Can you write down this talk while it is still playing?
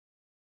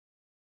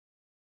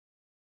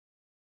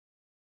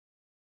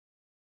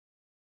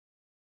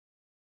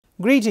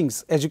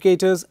Greetings,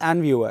 educators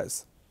and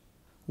viewers.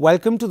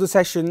 Welcome to the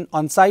session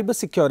on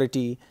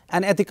cybersecurity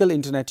and ethical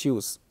internet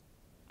use.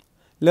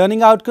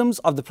 Learning outcomes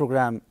of the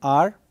program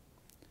are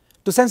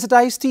to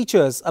sensitize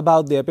teachers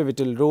about their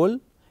pivotal role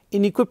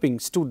in equipping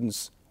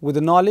students with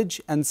the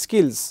knowledge and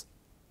skills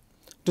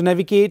to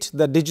navigate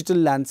the digital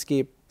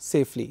landscape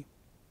safely,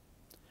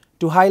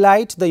 to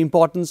highlight the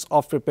importance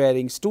of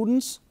preparing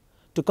students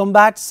to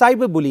combat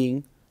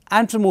cyberbullying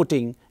and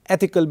promoting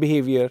ethical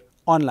behavior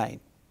online,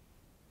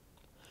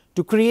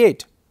 to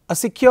create a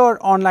secure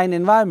online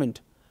environment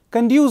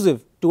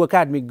conducive to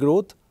academic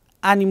growth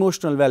and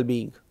emotional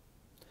well-being.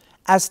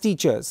 As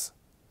teachers,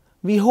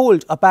 we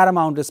hold a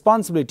paramount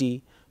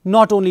responsibility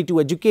not only to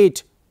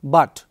educate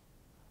but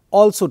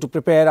also to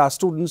prepare our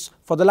students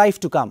for the life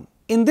to come.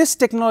 In this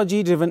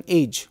technology-driven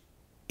age,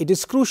 it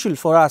is crucial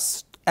for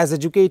us as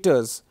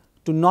educators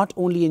to not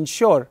only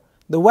ensure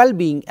the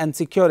well-being and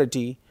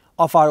security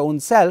of our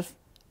own self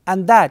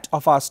and that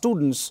of our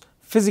students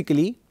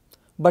physically,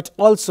 but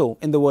also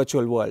in the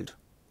virtual world.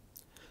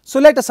 So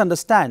let us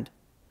understand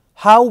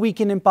how we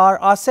can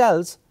empower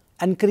ourselves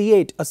and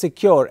create a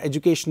secure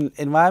educational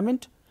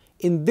environment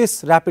in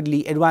this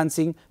rapidly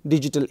advancing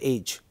digital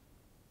age.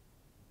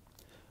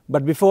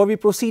 But before we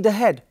proceed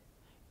ahead,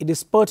 it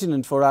is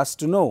pertinent for us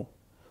to know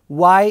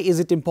why is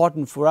it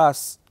important for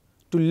us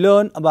to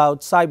learn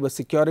about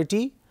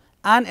cybersecurity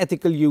and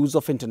ethical use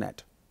of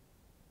internet.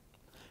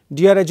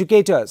 Dear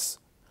educators,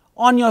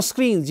 on your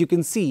screens you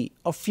can see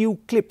a few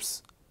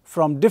clips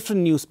from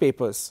different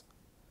newspapers,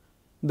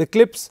 the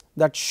clips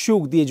that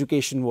shook the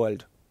education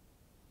world.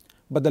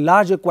 But the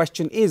larger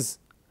question is,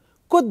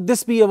 could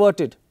this be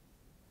averted?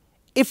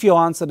 If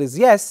your answer is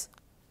yes,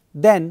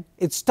 then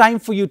it's time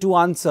for you to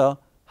answer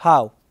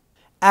how.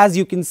 As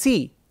you can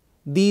see,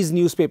 these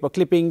newspaper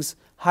clippings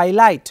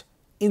highlight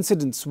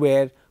incidents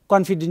where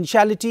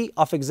confidentiality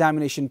of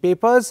examination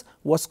papers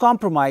was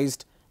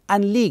compromised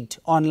and leaked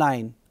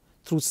online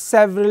through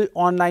several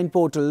online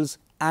portals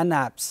and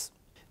apps.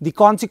 The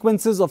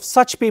consequences of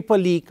such paper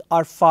leak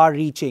are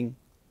far-reaching.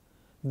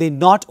 They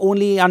not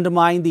only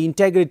undermine the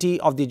integrity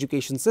of the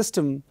education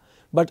system,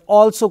 but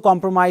also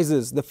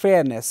compromises the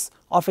fairness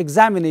of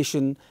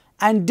examination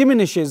and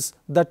diminishes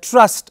the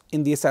trust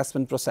in the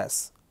assessment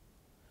process.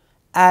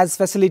 As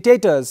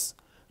facilitators,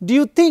 do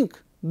you think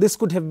this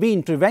could have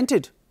been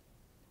prevented?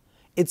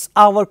 It's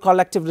our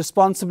collective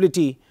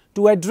responsibility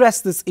to address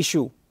this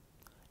issue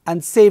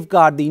and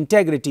safeguard the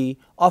integrity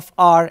of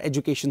our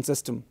education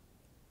system.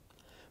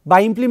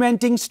 By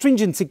implementing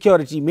stringent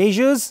security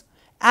measures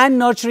and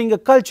nurturing a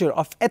culture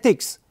of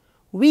ethics,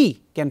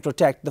 we can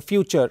protect the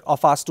future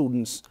of our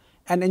students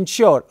and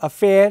ensure a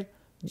fair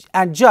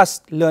and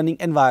just learning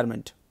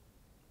environment.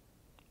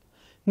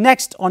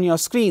 Next on your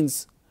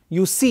screens,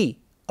 you see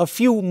a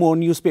few more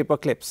newspaper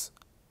clips.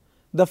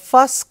 The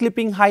first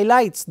clipping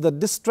highlights the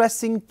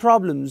distressing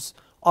problems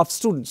of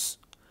students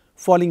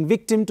falling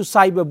victim to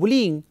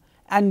cyberbullying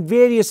and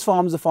various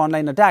forms of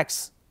online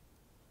attacks.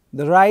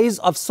 The rise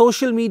of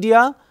social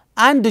media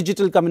and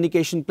digital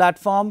communication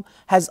platform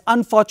has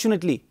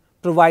unfortunately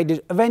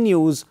provided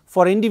avenues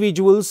for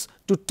individuals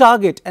to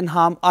target and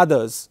harm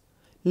others,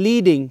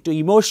 leading to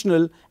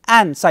emotional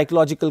and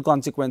psychological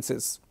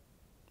consequences.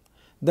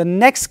 The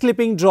next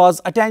clipping draws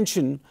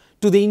attention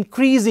to the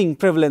increasing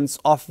prevalence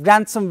of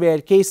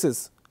ransomware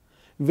cases,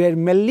 where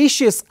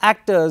malicious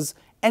actors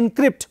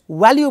encrypt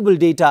valuable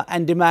data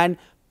and demand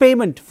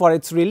payment for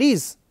its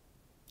release.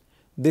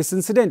 This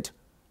incident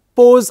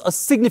poses a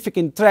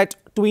significant threat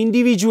to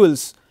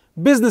individuals,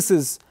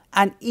 businesses,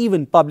 and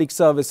even public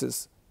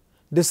services,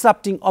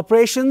 disrupting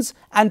operations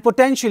and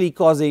potentially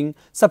causing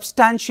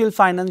substantial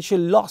financial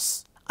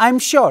loss. I'm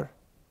sure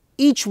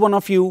each one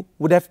of you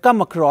would have come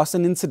across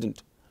an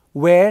incident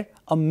where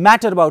a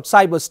matter about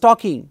cyber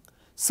stalking,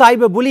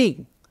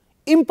 cyberbullying,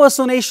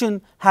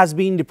 impersonation has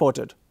been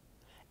reported.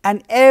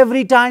 And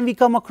every time we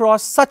come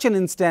across such an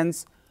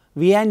instance,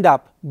 we end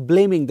up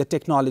blaming the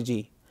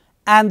technology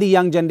and the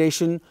young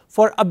generation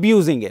for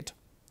abusing it,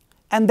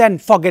 and then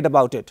forget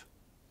about it.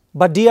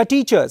 But dear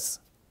teachers,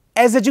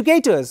 as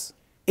educators,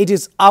 it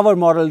is our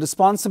moral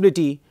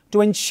responsibility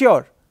to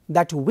ensure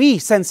that we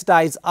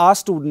sensitize our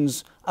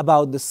students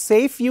about the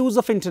safe use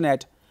of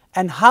internet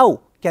and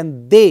how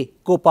can they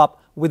cope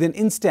up with an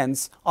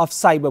instance of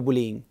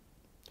cyberbullying.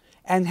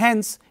 And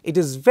hence, it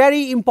is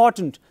very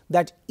important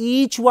that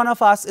each one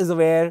of us is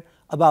aware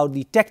about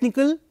the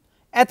technical,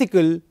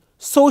 ethical,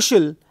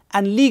 social,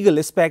 and legal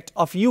aspect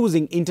of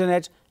using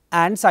internet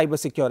and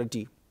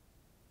cybersecurity.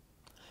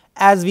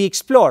 As we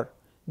explore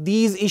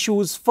these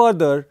issues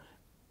further,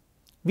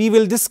 we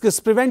will discuss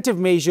preventive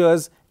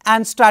measures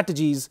and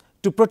strategies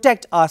to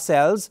protect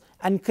ourselves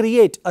and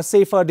create a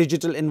safer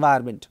digital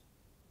environment.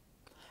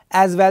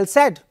 As well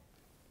said,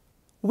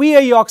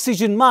 wear your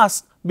oxygen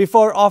mask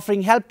before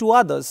offering help to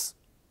others.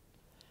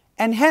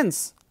 And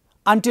hence,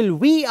 until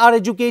we are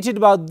educated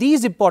about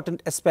these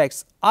important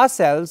aspects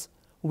ourselves,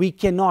 we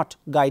cannot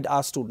guide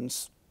our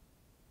students.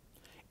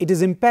 It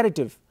is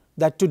imperative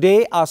that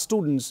today our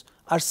students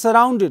are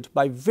surrounded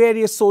by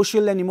various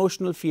social and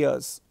emotional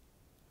fears.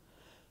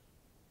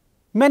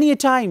 Many a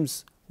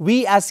times,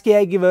 we as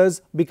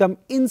caregivers become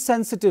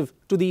insensitive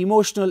to the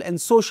emotional and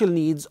social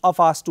needs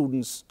of our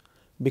students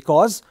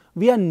because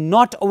we are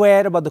not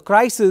aware about the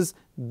crises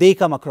they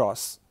come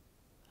across.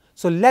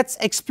 So let's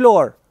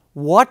explore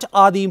what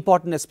are the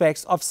important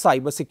aspects of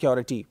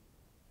cybersecurity.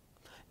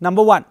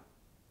 Number 1,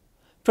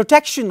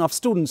 protection of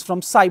students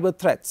from cyber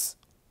threats.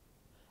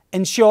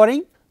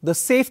 Ensuring the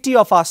safety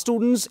of our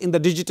students in the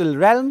digital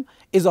realm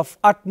is of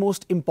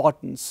utmost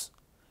importance.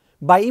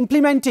 By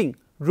implementing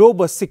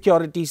robust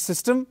security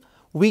system,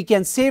 we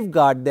can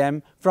safeguard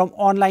them from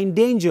online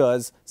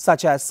dangers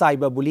such as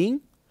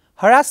cyberbullying,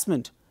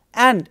 harassment,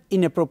 and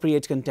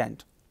inappropriate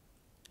content.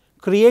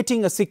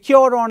 Creating a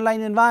secure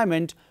online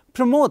environment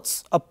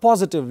promotes a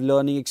positive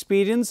learning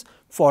experience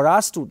for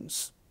our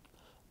students.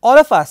 All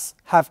of us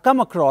have come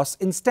across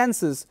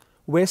instances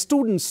where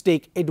students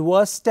take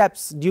adverse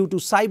steps due to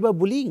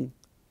cyberbullying.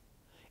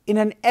 In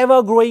an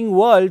ever-growing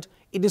world,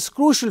 it is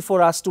crucial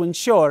for us to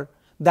ensure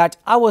that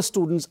our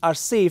students are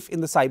safe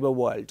in the cyber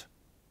world.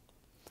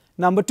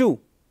 Number 2,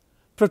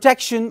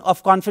 protection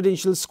of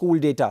confidential school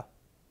data.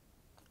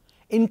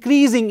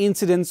 Increasing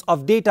incidence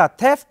of data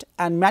theft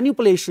and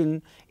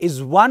manipulation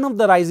is one of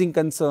the rising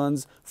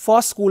concerns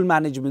for school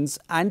managements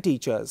and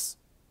teachers.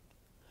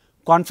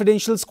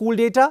 Confidential school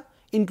data,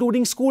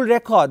 including school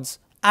records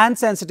and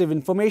sensitive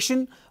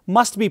information,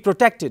 must be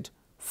protected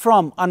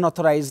from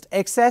unauthorized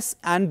access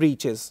and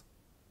breaches.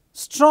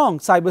 Strong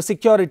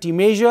cybersecurity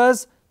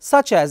measures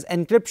such as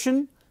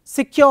encryption,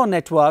 secure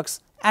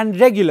networks, and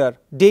regular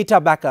data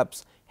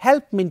backups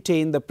help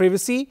maintain the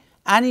privacy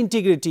and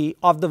integrity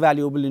of the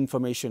valuable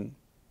information.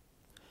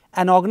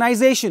 An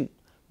organization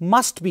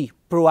must be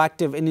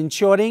proactive in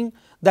ensuring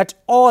that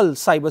all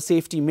cyber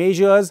safety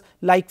measures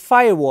like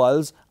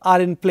firewalls are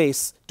in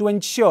place to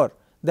ensure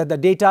that the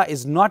data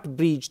is not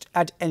breached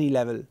at any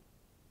level.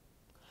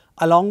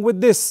 Along with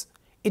this,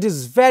 it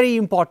is very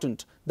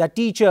important that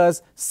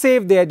teachers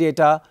save their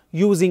data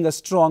using a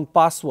strong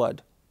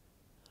password.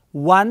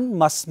 One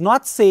must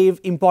not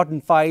save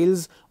important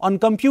files on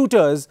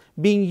computers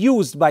being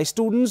used by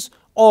students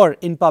or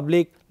in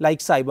public like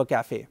cyber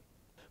cafe.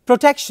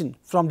 Protection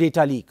from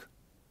data leak.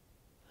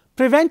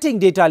 Preventing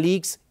data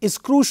leaks is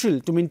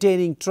crucial to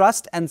maintaining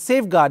trust and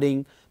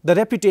safeguarding the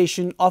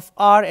reputation of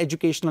our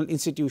educational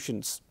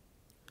institutions.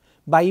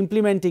 By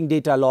implementing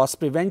data loss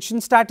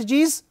prevention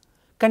strategies,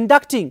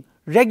 conducting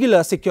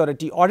regular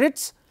security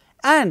audits,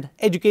 and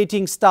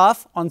educating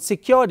staff on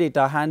secure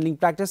data handling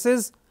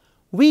practices,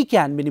 we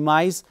can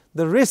minimize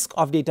the risk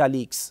of data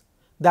leaks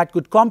that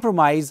could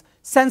compromise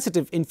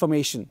sensitive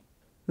information.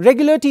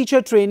 Regular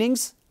teacher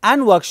trainings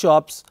and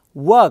workshops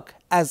work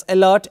as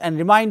alert and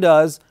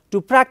reminders to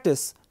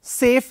practice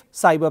safe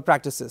cyber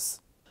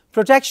practices.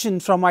 Protection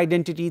from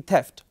identity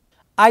theft.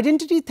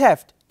 Identity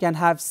theft can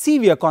have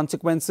severe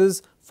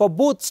consequences for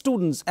both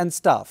students and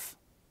staff.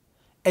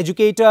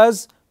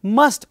 Educators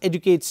must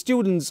educate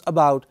students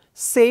about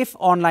safe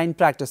online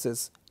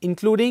practices,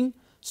 including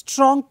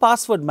strong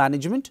password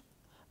management,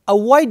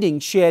 avoiding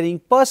sharing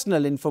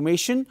personal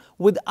information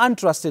with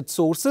untrusted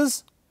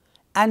sources,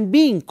 and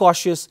being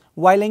cautious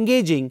while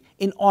engaging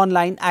in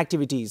online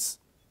activities.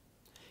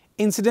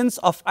 Incidents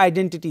of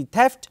identity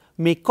theft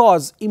may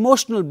cause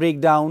emotional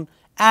breakdown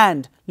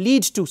and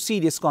lead to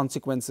serious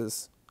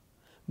consequences.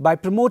 By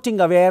promoting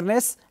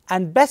awareness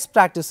and best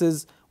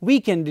practices, we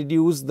can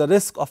reduce the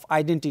risk of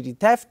identity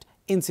theft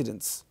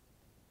incidents.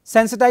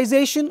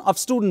 Sensitization of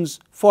students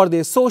for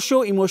their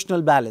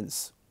socio-emotional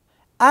balance.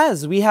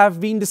 As we have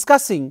been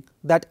discussing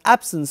that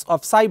absence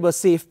of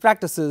cyber-safe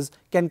practices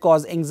can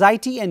cause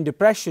anxiety and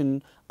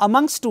depression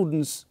among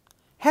students,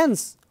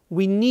 hence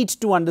we need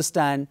to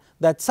understand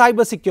that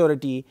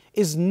cybersecurity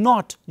is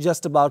not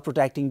just about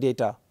protecting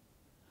data.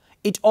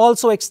 It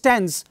also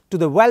extends to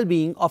the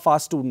well-being of our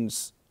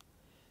students.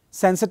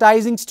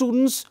 Sensitizing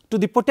students to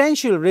the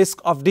potential risk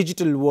of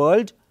digital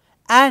world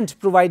and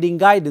providing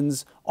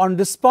guidance on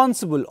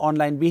responsible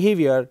online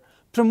behavior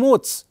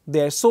promotes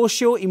their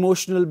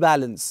socio-emotional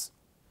balance.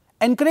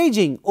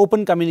 Encouraging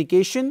open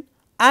communication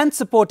and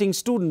supporting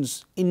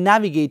students in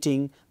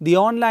navigating the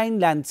online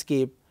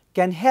landscape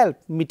can help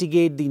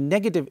mitigate the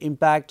negative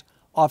impact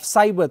of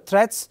cyber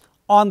threats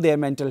on their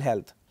mental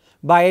health.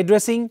 By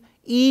addressing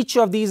each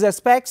of these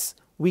aspects,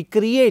 we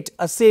create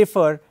a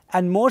safer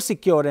and more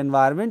secure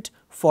environment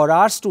for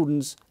our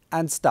students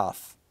and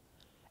staff,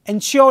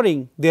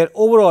 ensuring their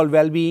overall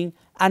well-being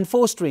and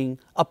fostering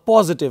a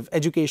positive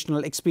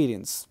educational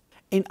experience.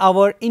 In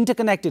our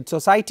interconnected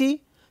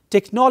society,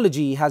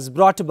 technology has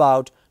brought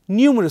about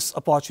numerous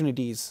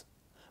opportunities,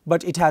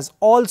 but it has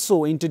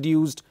also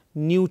introduced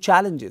new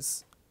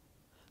challenges.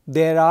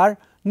 There are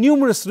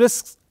numerous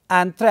risks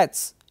and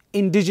threats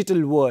in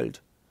digital world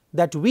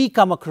that we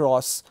come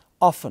across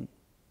often.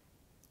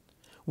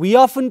 We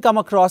often come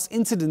across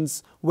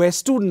incidents where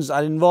students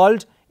are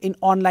involved in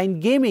online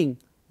gaming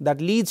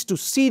that leads to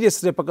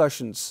serious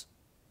repercussions.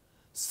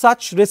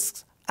 Such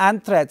risks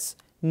and threats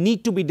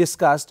need to be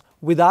discussed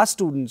with our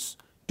students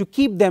to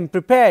keep them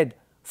prepared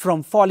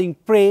from falling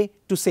prey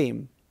to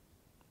same.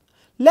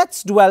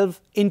 let's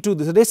delve into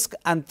the risk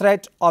and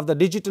threat of the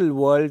digital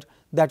world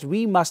that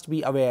we must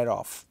be aware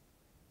of.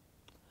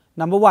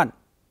 Number 1.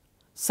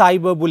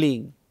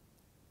 Cyberbullying.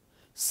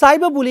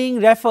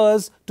 Cyberbullying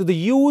refers to the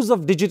use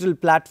of digital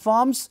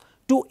platforms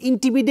to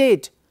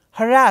intimidate,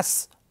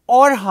 harass,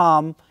 or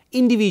harm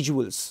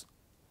individuals.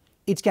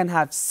 It can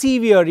have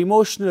severe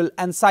emotional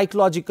and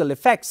psychological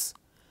effects,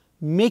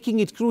 making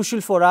it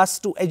crucial for us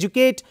to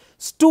educate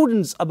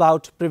students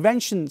about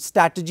prevention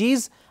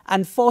strategies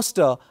and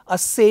foster a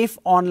safe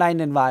online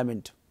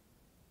environment.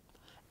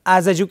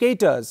 As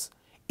educators,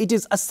 it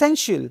is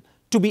essential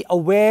to be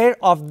aware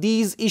of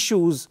these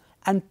issues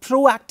and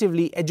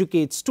proactively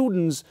educate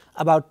students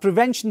about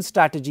prevention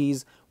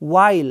strategies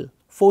while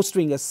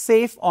fostering a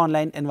safe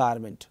online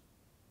environment.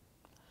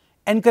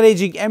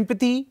 Encouraging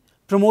empathy,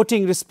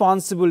 promoting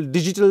responsible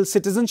digital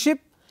citizenship,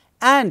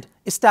 and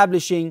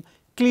establishing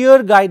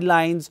clear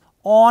guidelines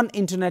on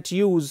internet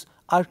use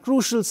are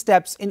crucial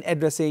steps in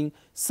addressing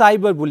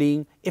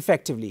cyberbullying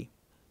effectively.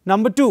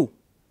 Number 2.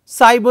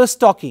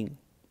 Cyberstalking.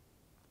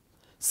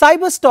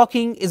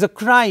 Cyberstalking is a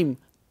crime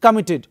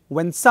committed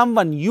when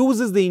someone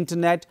uses the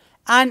internet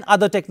and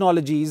other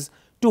technologies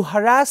to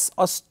harass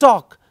or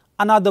stalk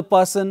another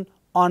person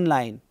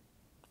online.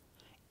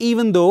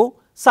 Even though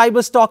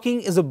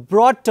cyberstalking is a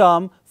broad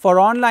term for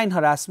online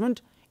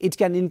harassment, it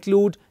can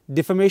include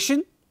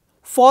defamation,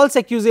 false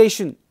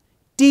accusation,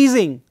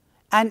 teasing,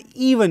 and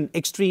even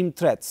extreme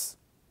threats.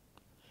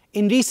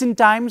 In recent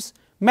times,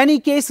 many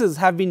cases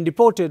have been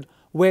reported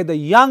where the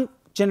young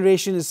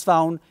generation is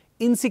found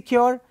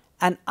insecure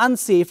and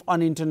unsafe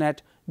on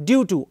internet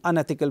due to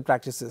unethical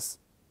practices.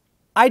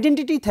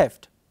 Identity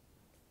theft.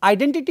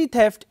 Identity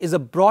theft is a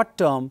broad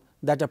term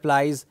that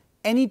applies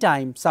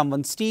anytime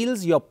someone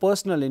steals your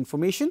personal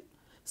information,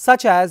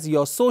 such as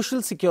your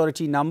social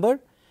security number,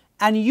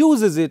 and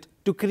uses it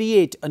to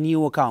create a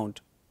new account,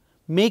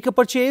 make a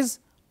purchase,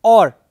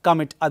 or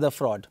commit other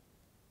fraud.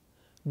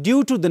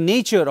 Due to the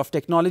nature of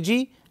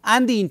technology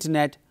and the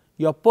internet,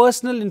 your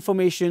personal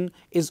information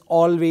is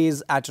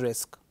always at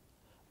risk.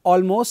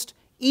 Almost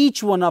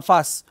each one of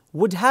us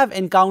would have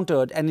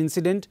encountered an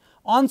incident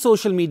on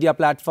social media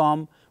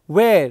platform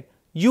where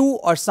you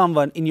or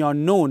someone in your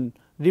known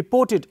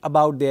reported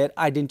about their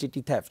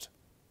identity theft.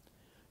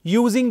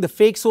 Using the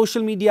fake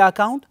social media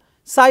account,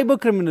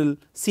 cybercriminals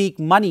seek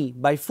money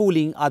by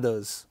fooling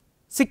others.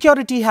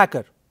 Security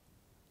hacker.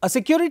 A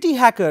security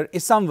hacker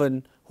is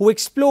someone who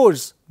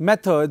explores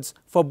methods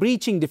for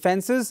breaching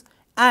defenses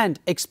and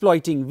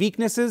exploiting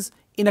weaknesses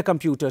in a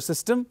computer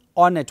system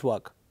or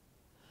network.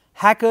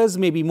 Hackers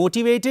may be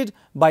motivated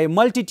by a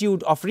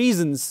multitude of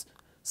reasons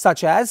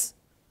such as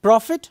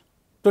profit,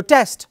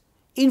 protest,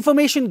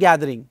 information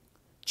gathering,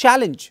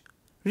 challenge,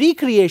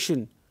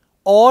 recreation,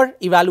 or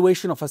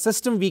evaluation of a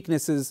system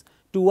weaknesses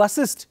to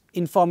assist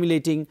in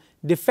formulating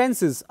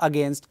defenses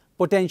against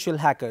potential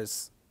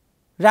hackers.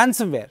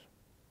 Ransomware.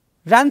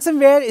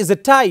 Ransomware is a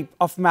type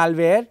of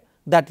malware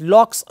that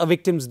locks a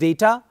victim's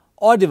data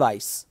or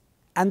device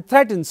and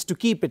threatens to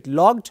keep it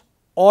locked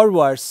or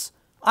worse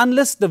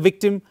unless the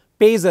victim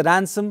pays a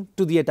ransom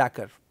to the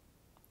attacker.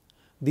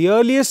 The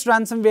earliest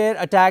ransomware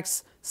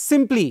attacks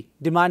simply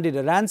demanded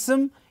a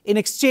ransom in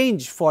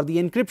exchange for the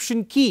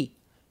encryption key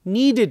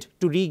needed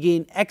to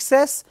regain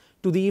access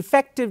to the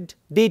affected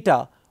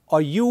data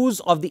or use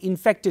of the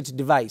infected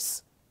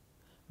device.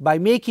 By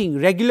making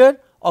regular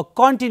or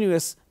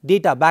continuous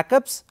data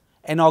backups,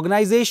 an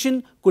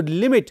organization could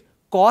limit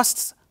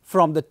costs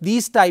from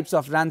these types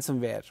of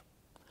ransomware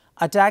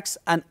attacks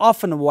and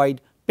often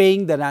avoid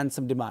paying the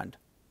ransom demand.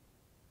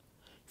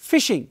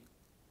 Phishing.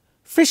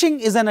 Phishing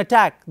is an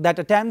attack that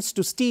attempts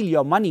to steal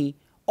your money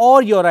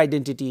or your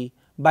identity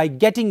by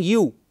getting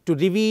you to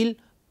reveal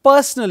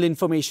personal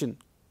information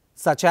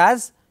such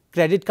as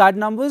credit card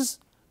numbers,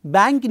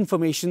 bank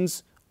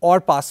informations, or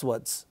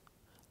passwords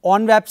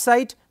on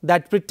websites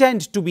that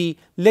pretend to be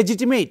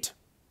legitimate.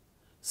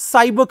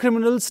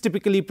 Cybercriminals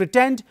typically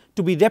pretend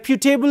to be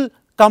reputable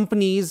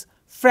companies,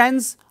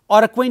 friends,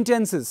 or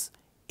acquaintances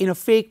in a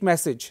fake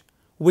message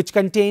which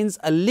contains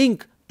a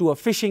link to a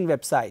phishing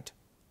website.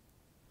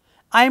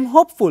 I am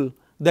hopeful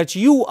that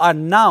you are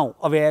now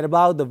aware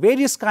about the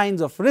various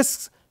kinds of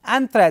risks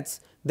and threats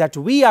that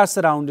we are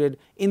surrounded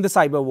in the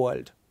cyber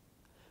world.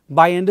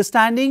 By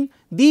understanding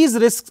these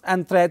risks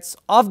and threats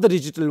of the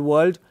digital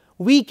world,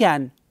 we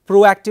can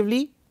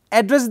proactively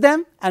address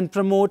them and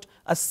promote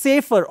a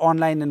safer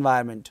online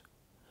environment.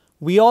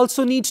 We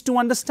also need to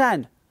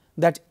understand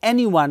that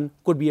anyone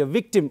could be a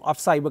victim of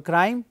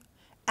cybercrime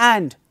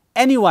and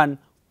anyone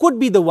could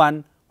be the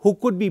one who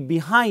could be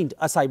behind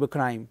a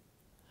cybercrime.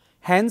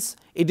 Hence,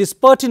 it is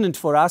pertinent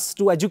for us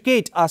to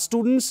educate our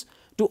students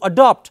to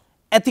adopt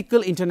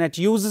ethical internet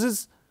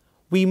uses.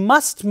 We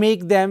must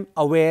make them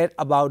aware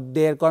about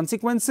their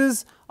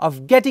consequences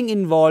of getting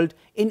involved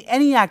in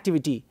any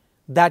activity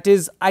that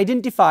is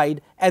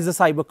identified as a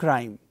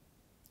cybercrime.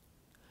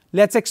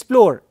 Let's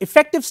explore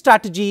effective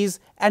strategies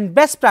and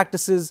best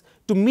practices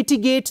to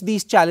mitigate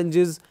these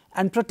challenges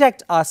and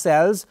protect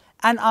ourselves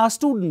and our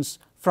students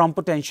from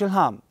potential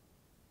harm.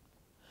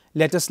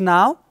 Let us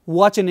now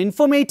watch an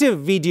informative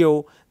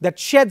video that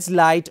sheds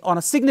light on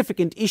a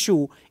significant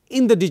issue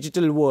in the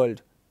digital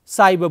world,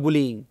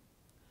 cyberbullying.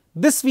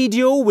 This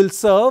video will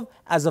serve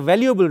as a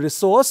valuable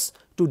resource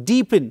to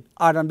deepen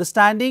our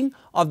understanding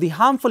of the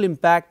harmful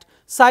impact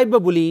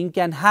cyberbullying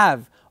can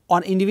have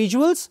on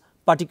individuals,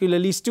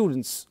 particularly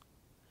students.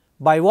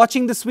 By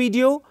watching this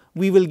video,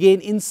 we will gain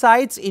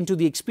insights into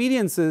the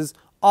experiences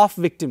of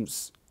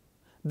victims,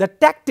 the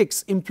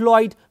tactics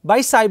employed by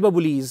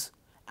cyberbullies,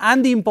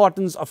 and the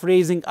importance of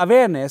raising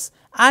awareness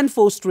and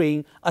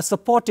fostering a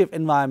supportive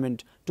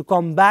environment to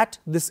combat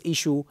this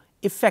issue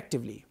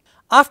effectively.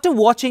 After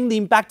watching the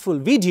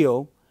impactful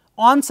video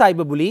on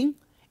cyberbullying,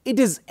 it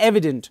is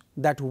evident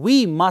that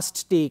we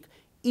must take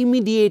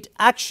immediate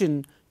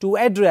action to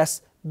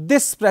address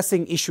this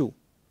pressing issue.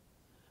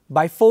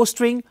 By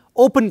fostering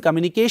open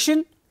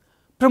communication,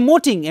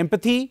 promoting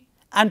empathy,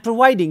 and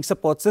providing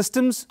support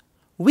systems,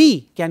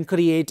 we can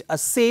create a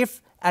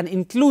safe and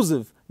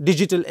inclusive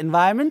digital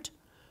environment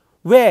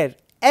where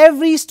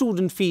every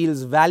student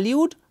feels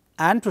valued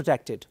and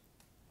protected.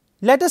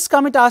 Let us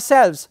commit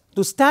ourselves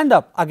to stand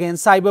up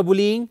against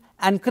cyberbullying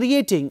and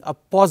creating a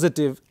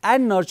positive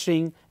and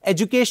nurturing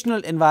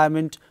educational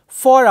environment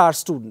for our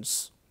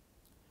students.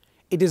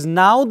 It is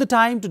now the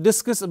time to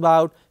discuss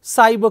about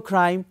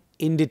cybercrime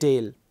in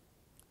detail.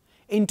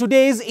 In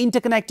today's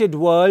interconnected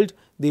world,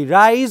 the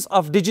rise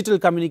of digital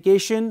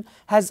communication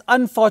has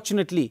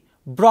unfortunately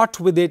brought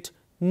with it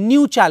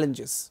new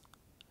challenges.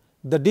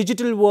 The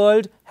digital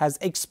world has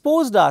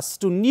exposed us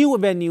to new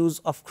avenues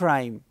of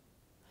crime.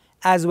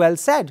 As well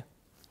said,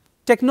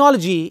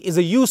 technology is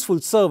a useful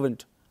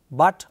servant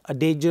but a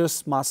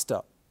dangerous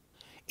master.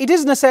 It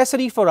is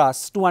necessary for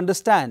us to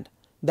understand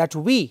that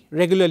we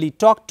regularly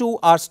talk to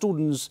our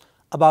students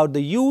about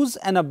the use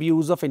and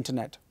abuse of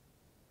internet.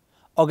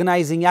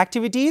 Organizing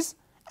activities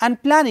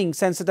and planning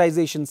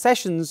sensitization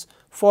sessions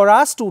for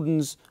our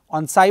students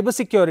on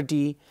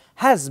cybersecurity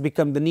has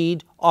become the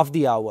need of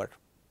the hour.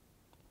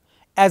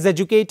 As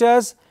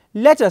educators,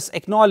 let us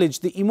acknowledge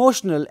the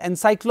emotional and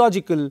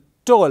psychological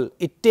toll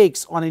it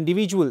takes on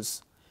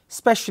individuals,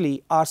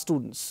 especially our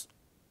students.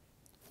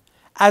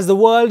 As the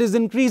world is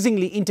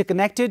increasingly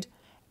interconnected,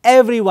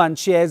 everyone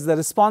shares the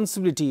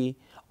responsibility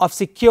of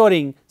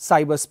securing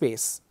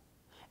cyberspace.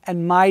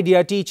 And my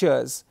dear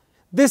teachers,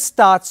 this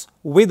starts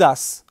with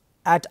us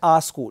at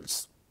our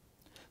schools.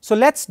 So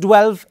let's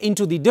delve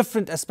into the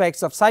different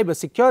aspects of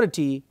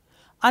cybersecurity,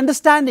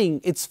 understanding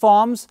its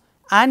forms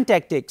and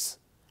tactics,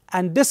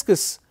 and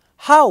discuss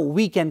how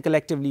we can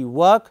collectively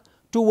work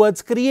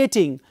towards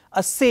creating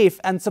a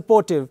safe and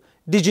supportive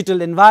digital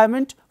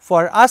environment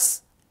for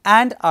us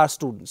and our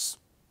students.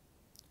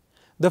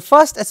 The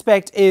first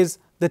aspect is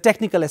the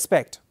technical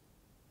aspect.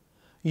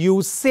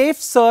 Use safe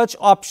search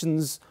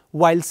options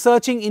while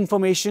searching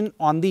information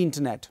on the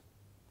internet.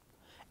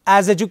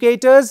 As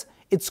educators,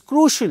 it's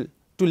crucial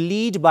to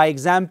lead by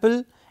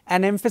example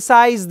and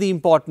emphasize the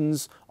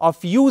importance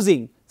of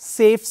using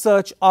safe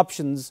search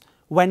options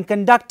when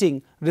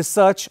conducting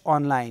research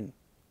online.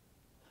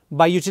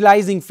 By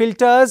utilizing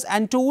filters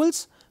and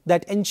tools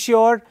that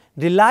ensure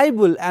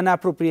reliable and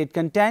appropriate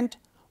content,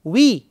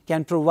 we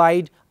can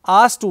provide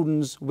our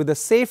students with a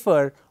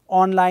safer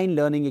online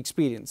learning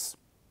experience.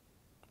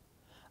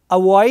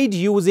 Avoid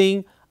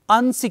using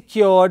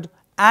unsecured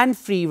and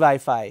free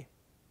Wi-Fi.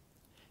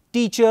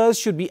 Teachers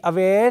should be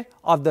aware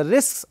of the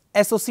risks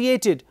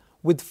associated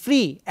with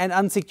free and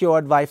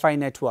unsecured Wi-Fi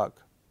network.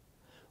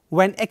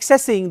 When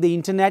accessing the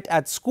internet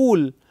at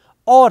school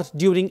or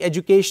during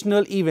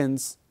educational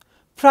events,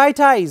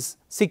 prioritize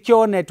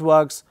secure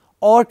networks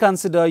or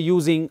consider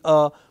using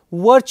a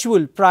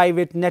virtual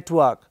private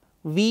network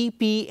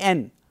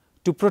 (VPN)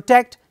 to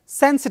protect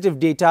sensitive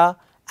data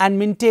and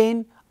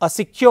maintain a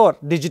secure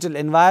digital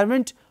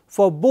environment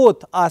for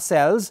both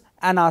ourselves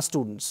and our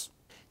students.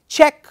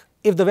 Check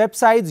if the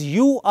website's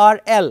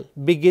URL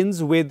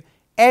begins with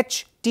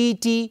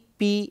HTTPS.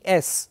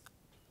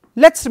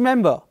 Let's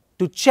remember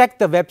to check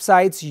the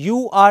website's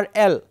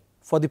URL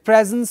for the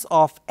presence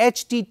of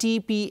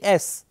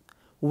HTTPS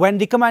when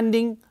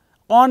recommending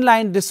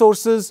online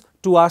resources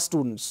to our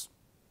students.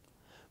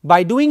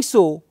 By doing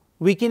so,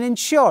 we can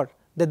ensure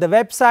that the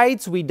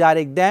websites we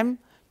direct them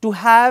to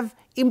have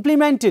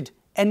implemented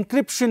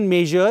encryption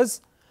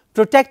measures,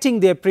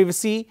 protecting their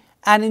privacy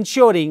and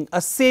ensuring a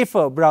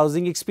safer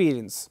browsing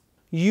experience.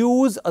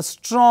 Use a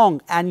strong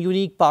and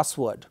unique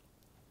password.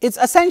 It's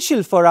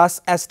essential for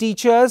us as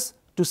teachers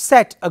to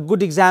set a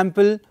good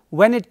example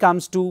when it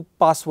comes to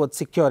password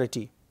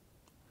security.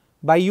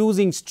 By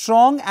using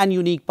strong and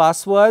unique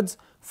passwords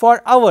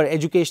for our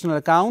educational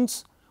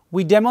accounts,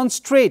 we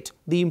demonstrate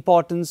the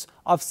importance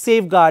of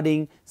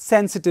safeguarding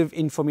sensitive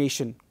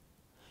information.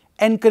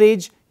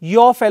 Encourage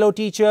your fellow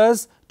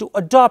teachers to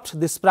adopt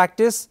this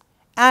practice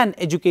and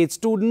educate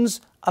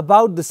students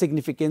about the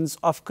significance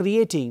of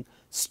creating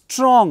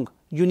strong,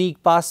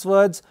 unique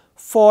passwords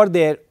for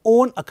their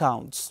own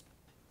accounts.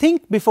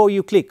 Think before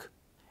you click.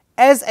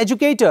 As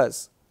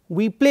educators,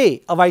 we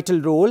play a vital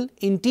role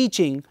in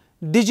teaching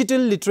digital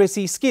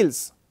literacy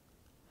skills.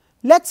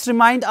 Let's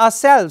remind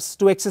ourselves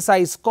to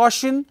exercise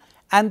caution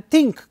and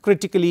think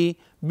critically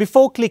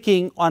before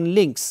clicking on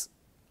links,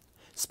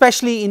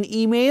 especially in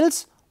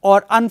emails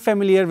or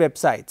unfamiliar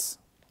websites.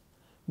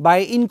 By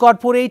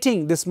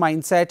incorporating this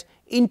mindset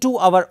into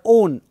our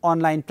own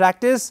online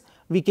practice,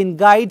 we can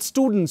guide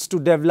students to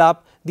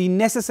develop the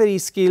necessary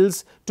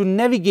skills to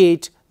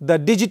navigate the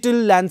digital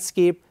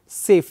landscape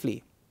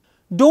safely.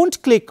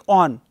 Don't click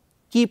on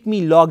 "Keep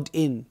me logged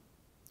in."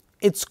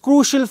 It's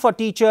crucial for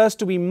teachers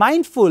to be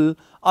mindful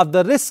of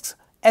the risks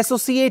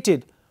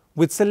associated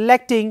with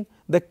selecting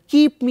the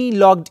 "Keep me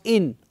logged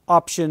in"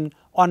 option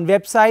on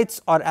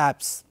websites or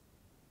apps.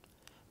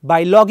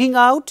 By logging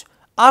out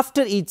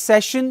after each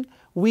session,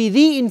 we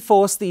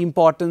reinforce the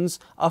importance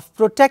of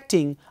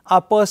protecting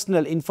our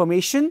personal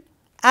information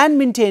and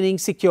maintaining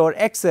secure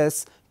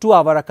access to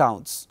our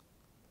accounts.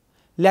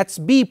 Let's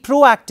be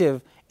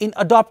proactive in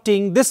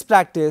adopting this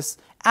practice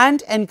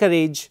and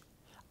encourage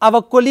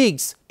our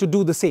colleagues to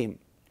do the same.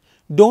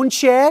 Don't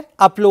share,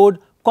 upload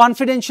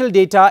confidential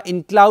data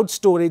in cloud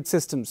storage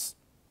systems.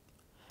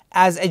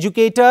 As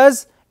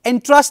educators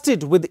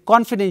entrusted with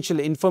confidential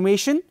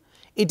information,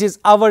 it is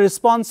our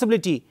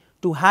responsibility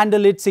to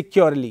handle it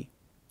securely.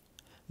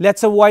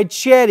 Let's avoid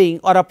sharing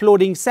or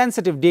uploading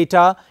sensitive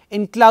data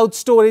in cloud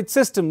storage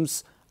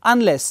systems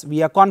unless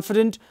we are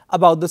confident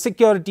about the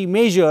security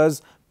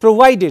measures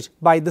provided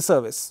by the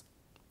service.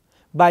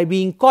 By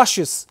being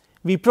cautious,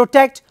 we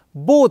protect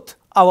both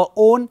our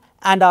own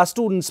and our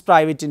students'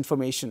 private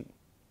information.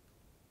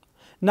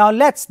 Now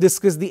let's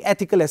discuss the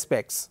ethical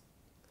aspects.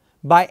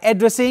 By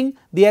addressing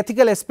the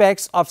ethical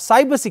aspects of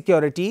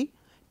cybersecurity,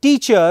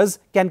 teachers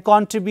can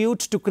contribute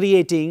to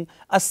creating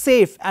a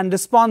safe and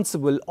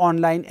responsible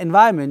online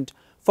environment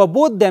for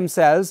both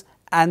themselves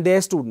and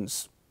their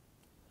students.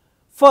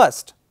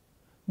 First,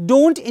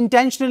 don't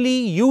intentionally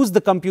use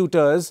the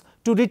computers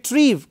to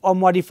retrieve or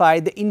modify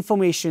the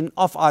information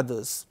of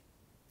others.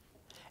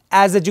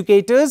 As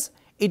educators,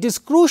 it is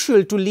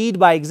crucial to lead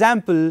by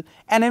example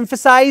and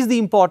emphasize the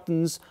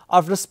importance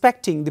of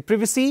respecting the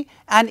privacy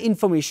and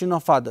information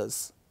of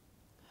others.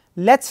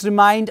 Let's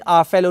remind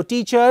our fellow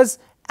teachers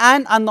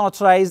and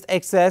unauthorized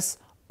access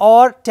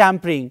or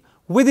tampering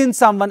within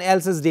someone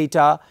else's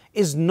data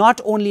is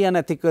not only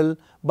unethical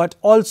but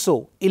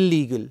also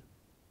illegal.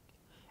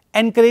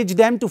 Encourage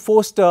them to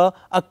foster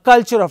a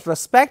culture of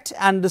respect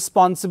and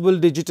responsible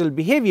digital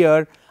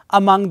behavior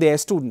among their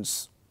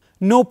students.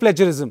 No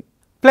plagiarism.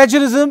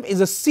 Plagiarism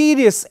is a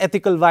serious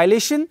ethical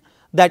violation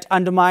that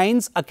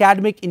undermines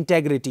academic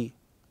integrity.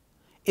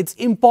 It's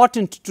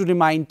important to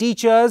remind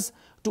teachers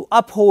to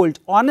uphold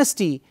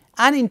honesty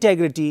and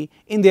integrity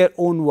in their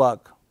own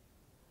work,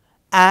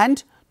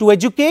 and to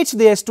educate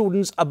their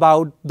students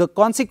about the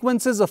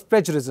consequences of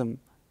plagiarism.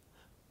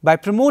 By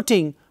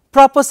promoting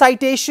proper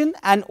citation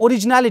and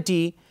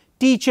originality,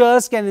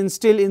 teachers can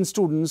instill in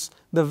students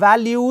the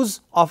values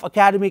of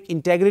academic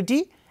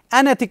integrity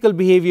and ethical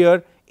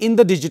behavior in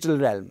the digital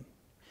realm.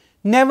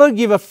 Never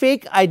give a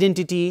fake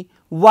identity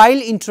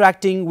while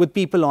interacting with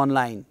people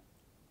online.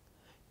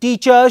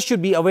 Teachers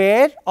should be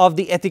aware of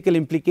the ethical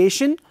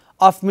implication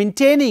of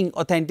maintaining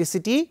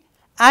authenticity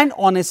and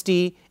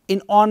honesty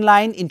in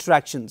online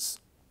interactions.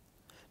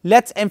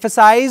 Let's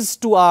emphasize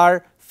to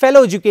our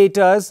fellow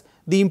educators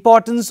the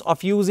importance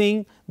of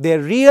using their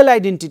real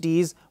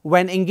identities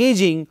when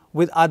engaging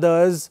with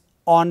others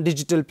on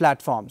digital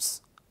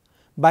platforms.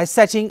 By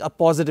setting a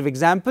positive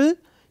example,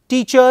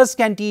 teachers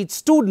can teach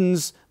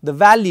students the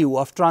value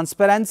of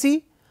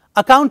transparency,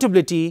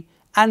 accountability,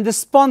 and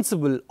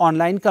responsible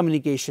online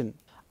communication.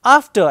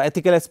 After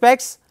ethical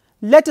aspects,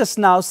 let us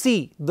now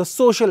see the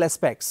social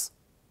aspects.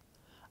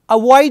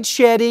 Avoid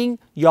sharing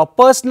your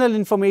personal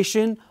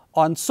information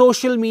on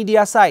social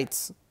media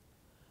sites.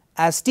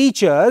 As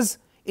teachers,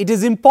 it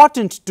is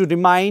important to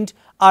remind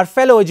our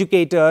fellow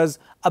educators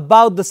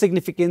about the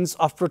significance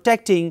of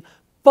protecting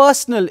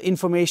personal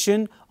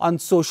information on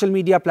social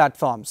media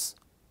platforms.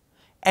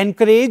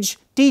 Encourage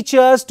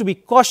teachers to be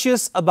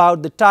cautious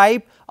about the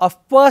type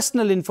of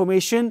personal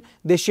information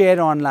they share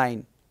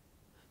online,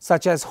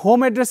 such as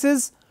home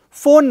addresses,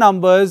 phone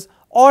numbers,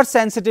 or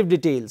sensitive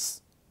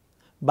details.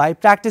 By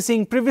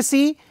practicing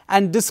privacy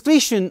and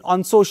discretion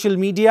on social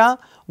media,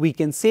 we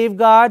can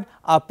safeguard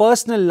our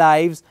personal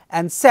lives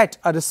and set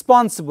a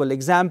responsible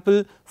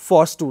example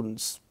for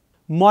students.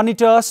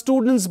 Monitor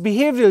students'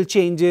 behavioral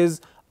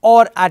changes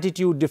or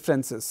attitude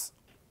differences.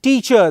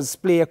 Teachers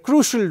play a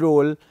crucial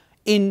role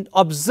in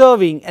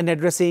observing and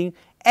addressing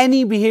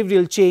any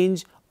behavioral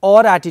change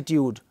or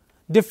attitude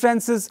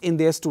differences in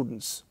their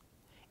students.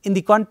 In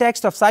the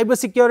context of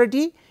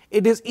cybersecurity,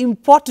 it is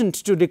important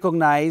to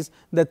recognize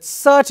that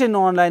certain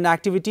online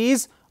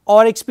activities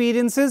or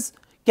experiences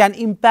can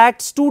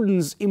impact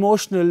students'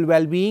 emotional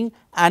well-being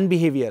and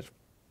behavior.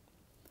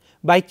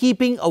 By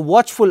keeping a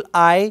watchful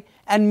eye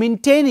and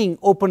maintaining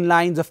open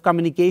lines of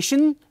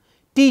communication,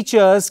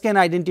 teachers can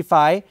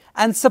identify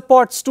and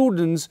support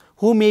students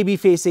who may be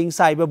facing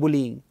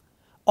cyberbullying,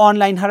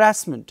 online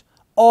harassment,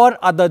 or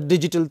other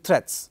digital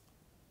threats.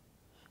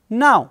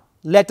 Now,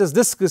 let us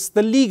discuss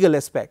the legal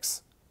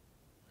aspects.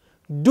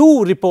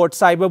 do report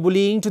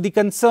cyberbullying to the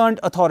concerned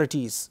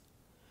authorities.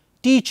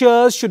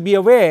 Teachers should be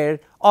aware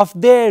of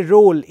their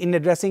role in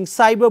addressing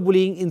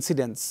cyberbullying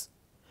incidents.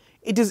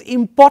 It is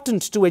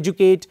important to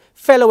educate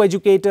fellow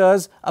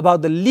educators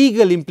about the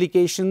legal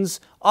implications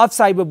of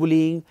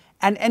cyberbullying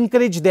and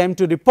encourage them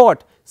to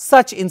report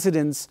such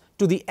incidents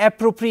to the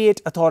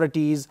appropriate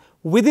authorities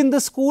within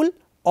the school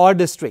or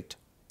district.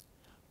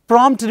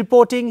 Prompt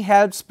reporting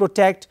helps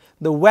protect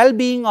the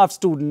well-being of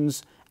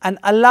students and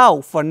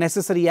allow for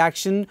necessary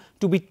action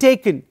to be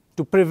taken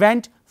to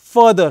prevent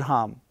further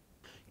harm.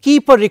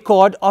 Keep a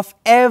record of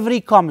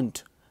every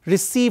comment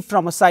received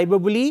from a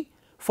cyberbully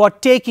for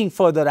taking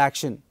further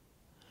action.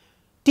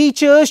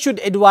 Teachers should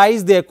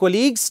advise their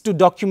colleagues to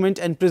document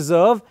and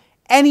preserve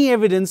any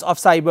evidence of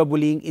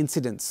cyberbullying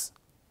incidents.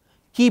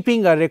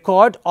 Keeping a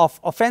record of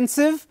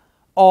offensive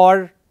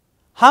or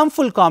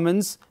harmful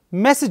comments,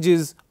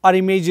 messages or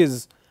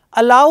images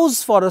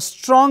allows for a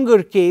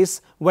stronger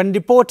case when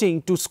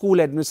reporting to school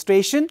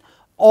administration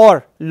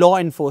or law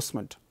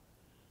enforcement.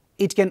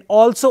 It can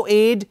also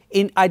aid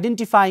in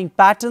identifying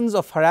patterns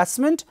of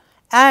harassment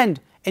and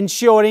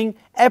ensuring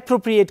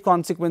appropriate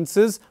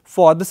consequences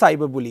for the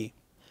cyberbully.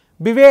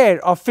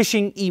 Beware of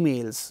phishing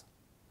emails.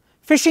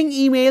 Phishing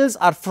emails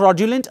are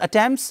fraudulent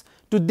attempts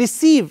to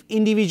deceive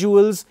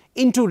individuals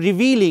into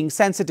revealing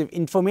sensitive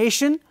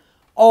information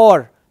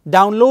or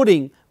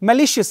downloading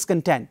malicious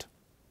content.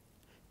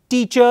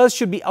 Teachers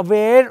should be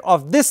aware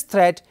of this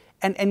threat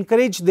and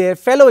encourage their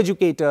fellow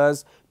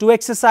educators to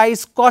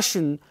exercise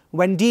caution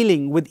when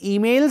dealing with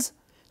emails,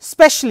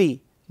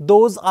 especially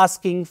those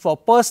asking for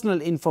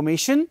personal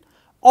information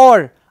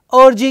or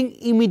urging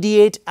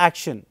immediate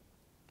action.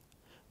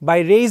 By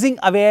raising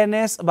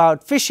awareness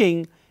about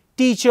phishing,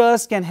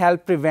 teachers can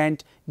help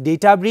prevent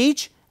data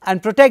breach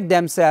and protect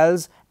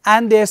themselves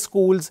and their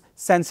school's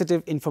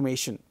sensitive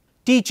information.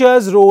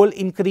 Teachers' role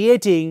in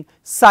creating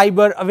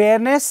cyber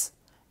awareness.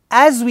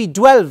 As we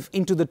delve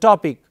into the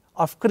topic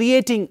of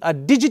creating a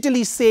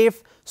digitally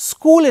safe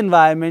school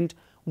environment,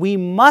 we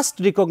must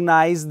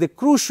recognize the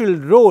crucial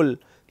role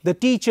the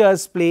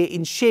teachers play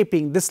in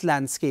shaping this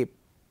landscape.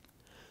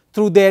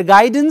 Through their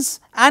guidance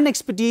and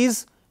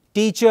expertise,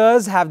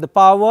 teachers have the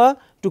power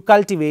to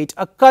cultivate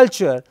a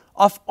culture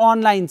of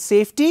online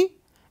safety,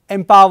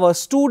 empower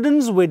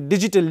students with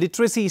digital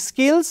literacy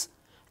skills,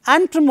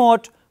 and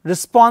promote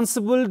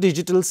responsible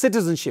digital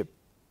citizenship.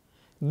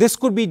 This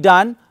could be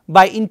done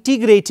by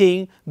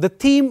integrating the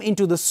theme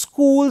into the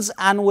school's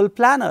annual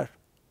planner.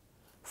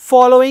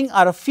 Following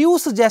are a few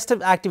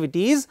suggestive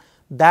activities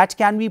that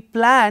can be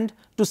planned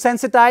to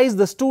sensitize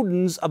the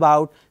students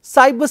about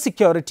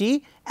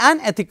cybersecurity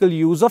and ethical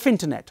use of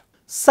internet.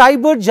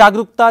 Cyber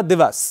Jagrukta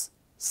Divas.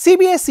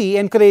 CBSE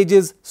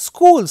encourages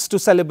schools to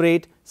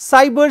celebrate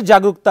Cyber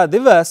Jagrukta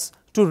Divas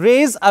to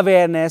raise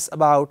awareness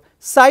about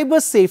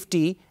cyber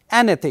safety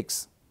and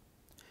ethics.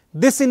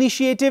 This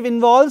initiative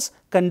involves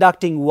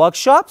conducting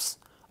workshops,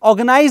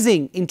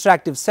 organizing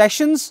interactive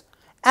sessions,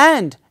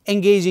 and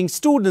engaging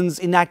students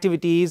in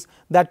activities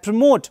that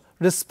promote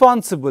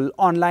responsible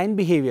online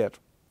behavior.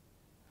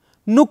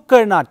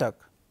 Nukkad Natak.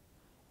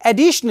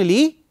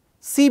 Additionally,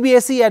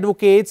 CBSE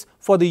advocates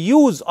for the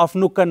use of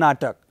Nukkad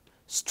Natak,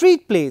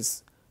 street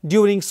plays,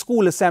 during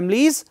school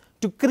assemblies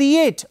to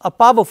create a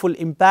powerful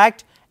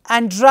impact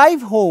and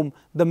drive home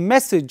the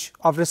message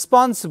of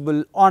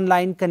responsible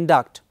online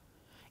conduct.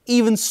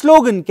 Even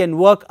slogan can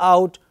work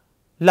out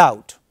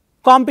loud.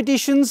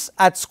 Competitions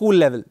at school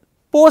level.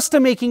 Poster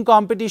making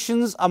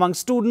competitions among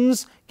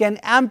students can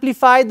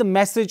amplify the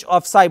message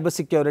of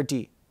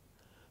cybersecurity.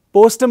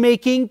 Poster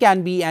making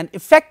can be an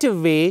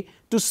effective way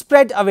to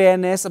spread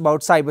awareness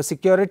about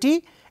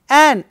cybersecurity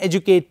and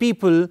educate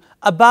people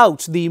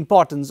about the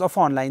importance of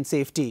online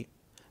safety.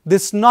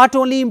 This not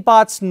only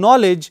imparts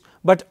knowledge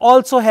but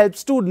also helps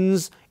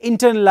students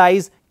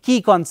internalize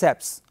key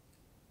concepts.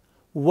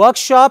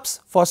 Workshops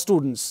for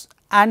students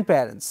and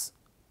parents.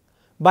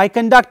 By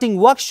conducting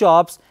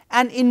workshops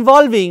and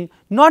involving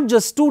not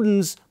just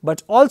students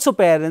but also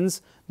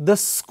parents, the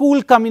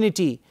school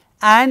community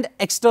and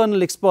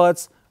external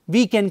experts,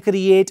 we can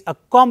create a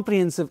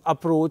comprehensive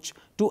approach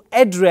to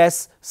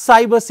address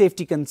cyber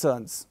safety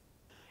concerns.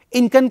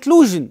 In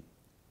conclusion,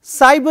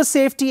 cyber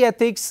safety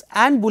ethics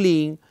and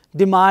bullying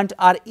demand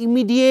our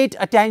immediate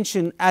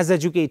attention as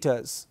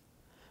educators.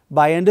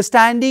 By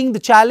understanding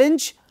the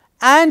challenge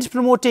and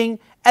promoting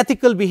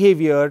ethical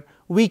behavior,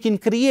 we can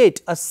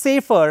create a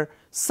safer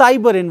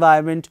cyber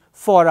environment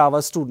for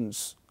our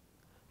students.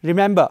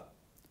 Remember,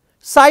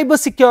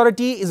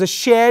 cybersecurity is a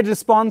shared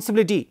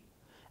responsibility,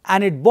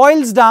 and it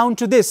boils down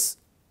to this: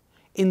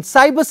 in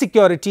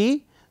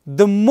cybersecurity,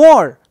 the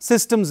more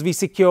systems we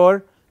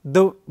secure,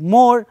 the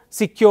more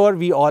secure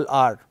we all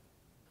are.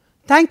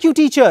 Thank you,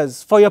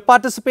 teachers, for your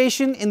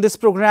participation in this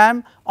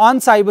program on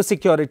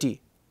cybersecurity.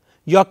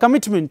 Your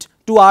commitment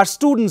to our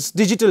students'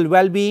 digital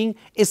well-being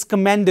is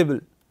commendable.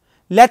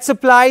 Let's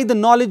apply the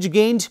knowledge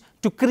gained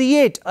to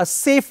create a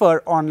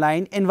safer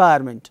online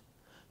environment.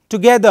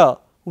 Together,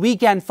 we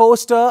can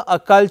foster a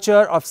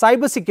culture of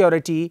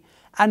cybersecurity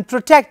and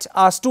protect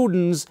our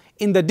students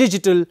in the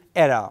digital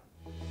era.